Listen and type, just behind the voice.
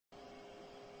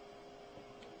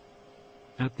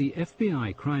At the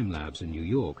FBI crime labs in New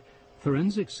York,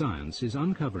 forensic science is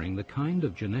uncovering the kind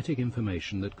of genetic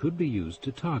information that could be used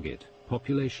to target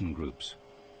population groups.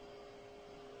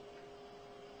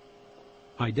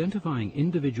 Identifying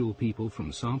individual people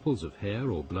from samples of hair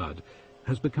or blood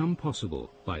has become possible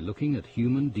by looking at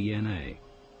human DNA.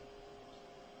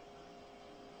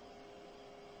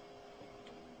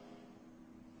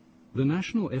 The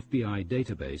National FBI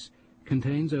database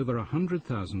contains over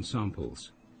 100,000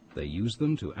 samples. They use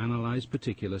them to analyze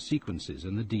particular sequences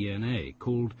in the DNA,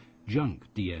 called junk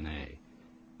DNA.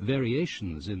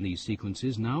 Variations in these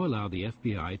sequences now allow the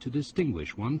FBI to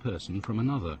distinguish one person from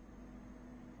another.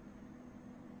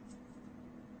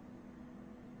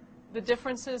 The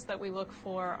differences that we look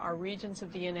for are regions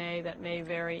of DNA that may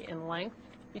vary in length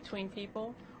between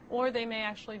people, or they may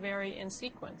actually vary in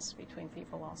sequence between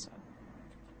people also.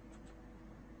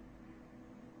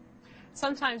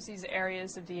 Sometimes these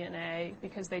areas of DNA,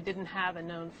 because they didn't have a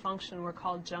known function, were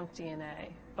called junk DNA.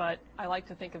 But I like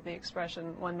to think of the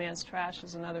expression, one man's trash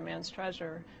is another man's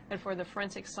treasure. And for the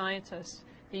forensic scientists,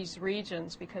 these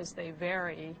regions, because they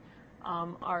vary,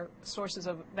 are sources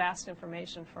of vast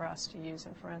information for us to use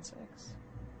in forensics.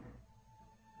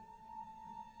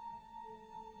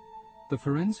 The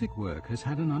forensic work has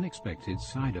had an unexpected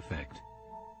side effect.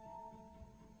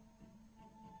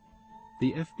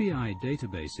 The FBI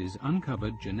databases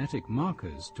uncovered genetic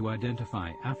markers to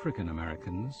identify African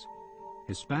Americans,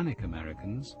 Hispanic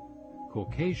Americans,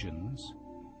 Caucasians,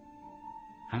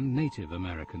 and Native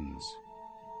Americans.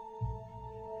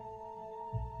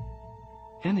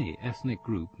 Any ethnic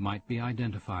group might be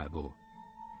identifiable,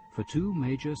 for two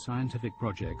major scientific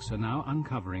projects are now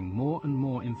uncovering more and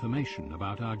more information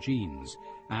about our genes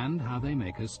and how they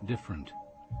make us different.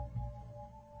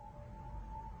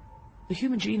 The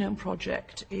Human Genome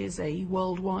Project is a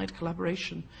worldwide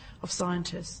collaboration of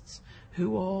scientists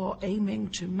who are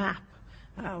aiming to map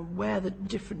where the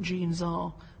different genes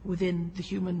are within the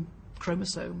human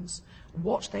chromosomes,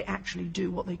 what they actually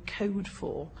do, what they code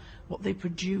for, what they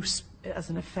produce as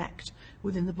an effect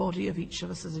within the body of each of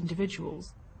us as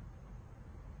individuals.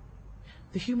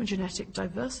 The Human Genetic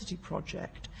Diversity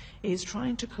Project is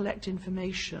trying to collect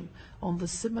information on the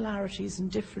similarities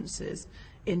and differences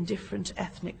in different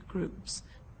ethnic groups.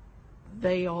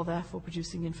 They are therefore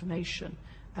producing information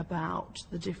about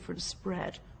the different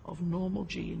spread of normal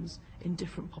genes in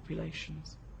different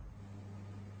populations.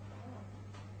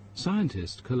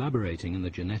 Scientists collaborating in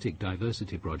the Genetic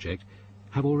Diversity Project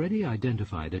have already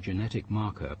identified a genetic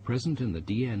marker present in the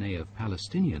DNA of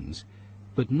Palestinians,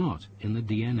 but not in the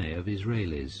DNA of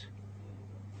Israelis.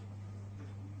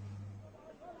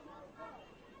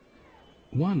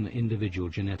 One individual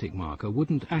genetic marker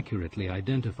wouldn't accurately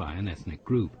identify an ethnic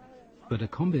group, but a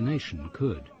combination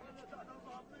could.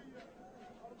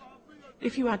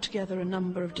 If you add together a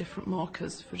number of different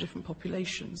markers for different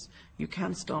populations, you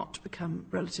can start to become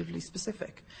relatively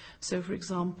specific. So, for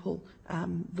example,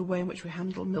 the way in which we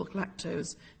handle milk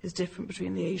lactose is different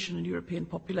between the Asian and European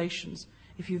populations.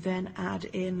 If you then add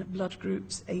in blood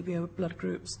groups, ABO blood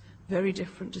groups, very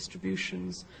different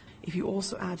distributions. If you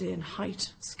also add in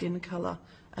height, skin colour,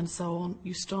 and so on,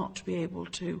 you start to be able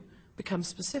to become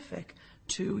specific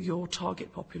to your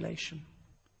target population.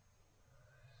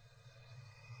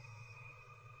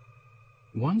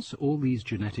 Once all these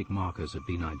genetic markers have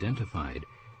been identified,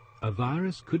 a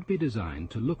virus could be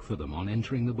designed to look for them on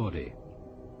entering the body.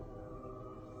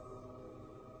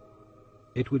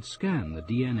 It would scan the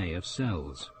DNA of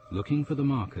cells, looking for the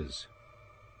markers.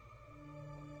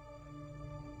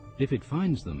 If it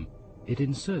finds them, it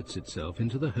inserts itself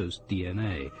into the host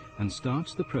DNA and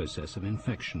starts the process of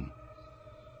infection.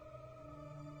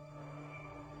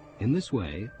 In this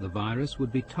way, the virus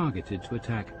would be targeted to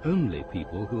attack only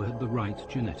people who had the right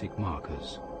genetic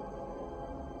markers.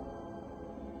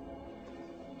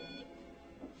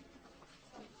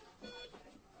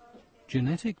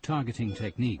 Genetic targeting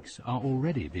techniques are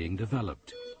already being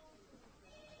developed.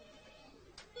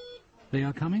 They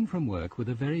are coming from work with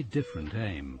a very different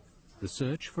aim, the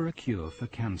search for a cure for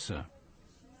cancer.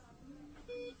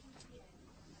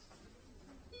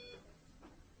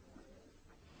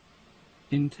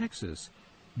 In Texas,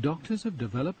 doctors have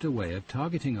developed a way of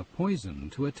targeting a poison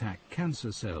to attack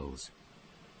cancer cells.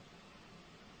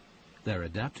 They're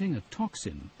adapting a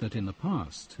toxin that in the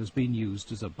past has been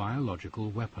used as a biological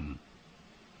weapon.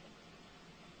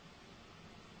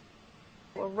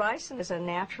 Well, ricin is a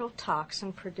natural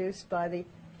toxin produced by the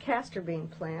castor bean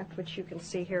plant, which you can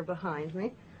see here behind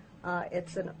me.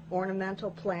 It's an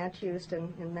ornamental plant used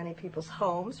in many people's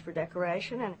homes for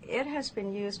decoration, and it has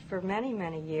been used for many,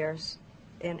 many years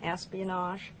in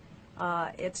espionage,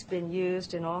 It's been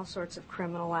used in all sorts of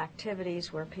criminal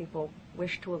activities where people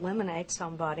wish to eliminate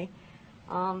somebody.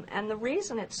 And the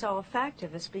reason it's so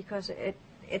effective is because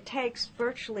it takes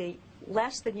virtually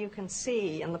less than you can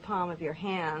see in the palm of your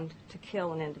hand to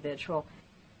kill an individual.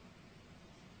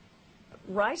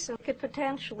 Ricin could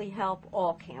potentially help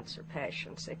all cancer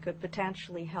patients. It could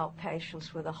potentially help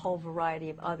patients with a whole variety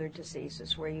of other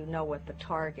diseases where you know what the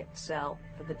target cell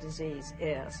for the disease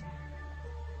is.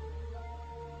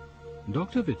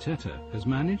 Dr. Vitetta has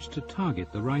managed to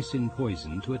target the ricin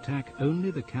poison to attack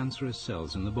only the cancerous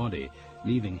cells in the body,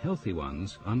 leaving healthy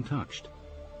ones untouched.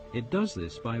 It does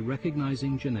this by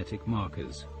recognizing genetic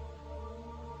markers.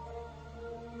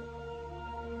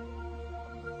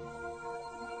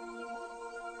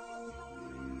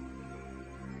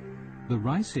 The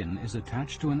ricin is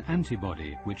attached to an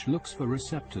antibody which looks for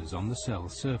receptors on the cell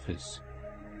surface.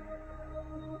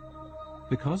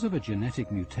 Because of a genetic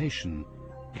mutation,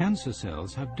 cancer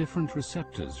cells have different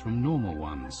receptors from normal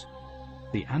ones.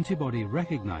 The antibody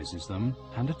recognizes them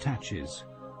and attaches.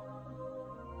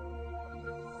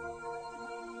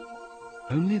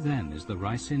 Only then is the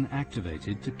ricin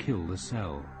activated to kill the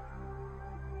cell.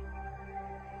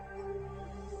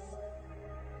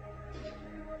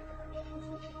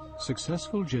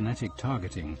 Successful genetic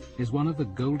targeting is one of the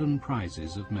golden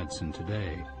prizes of medicine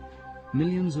today.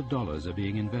 Millions of dollars are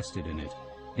being invested in it,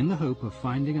 in the hope of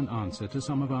finding an answer to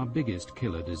some of our biggest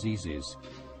killer diseases.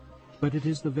 But it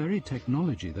is the very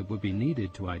technology that would be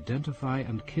needed to identify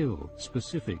and kill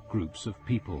specific groups of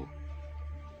people.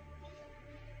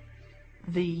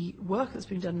 The work that's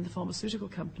been done in the pharmaceutical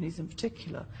companies in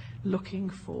particular, looking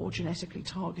for genetically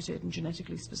targeted and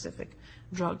genetically specific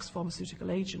drugs, pharmaceutical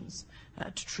agents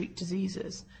to treat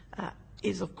diseases,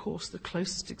 is of course the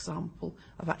closest example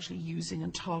of actually using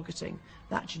and targeting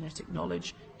that genetic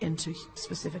knowledge into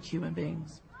specific human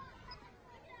beings.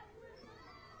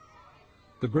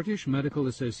 The British Medical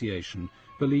Association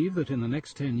believe that in the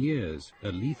next 10 years, a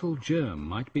lethal germ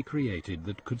might be created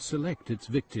that could select its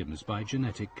victims by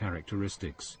genetic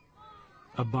characteristics.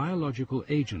 A biological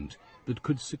agent that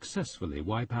could successfully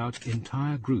wipe out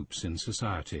entire groups in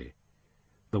society.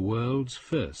 The world's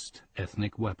first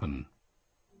ethnic weapon.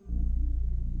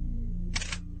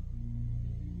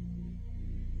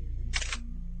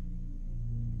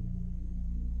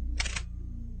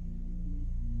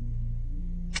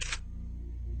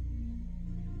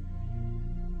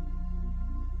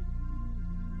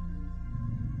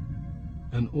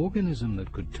 An organism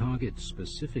that could target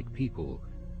specific people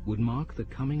would mark the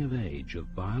coming of age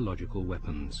of biological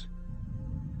weapons.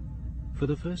 For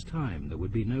the first time, there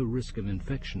would be no risk of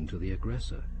infection to the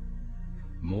aggressor.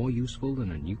 More useful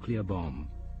than a nuclear bomb,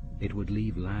 it would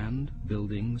leave land,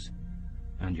 buildings,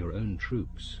 and your own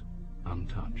troops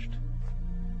untouched.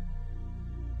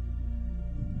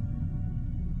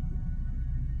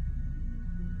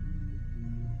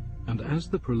 And as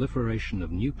the proliferation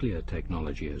of nuclear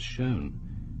technology has shown,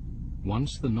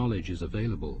 once the knowledge is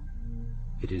available,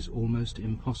 it is almost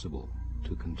impossible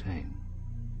to contain.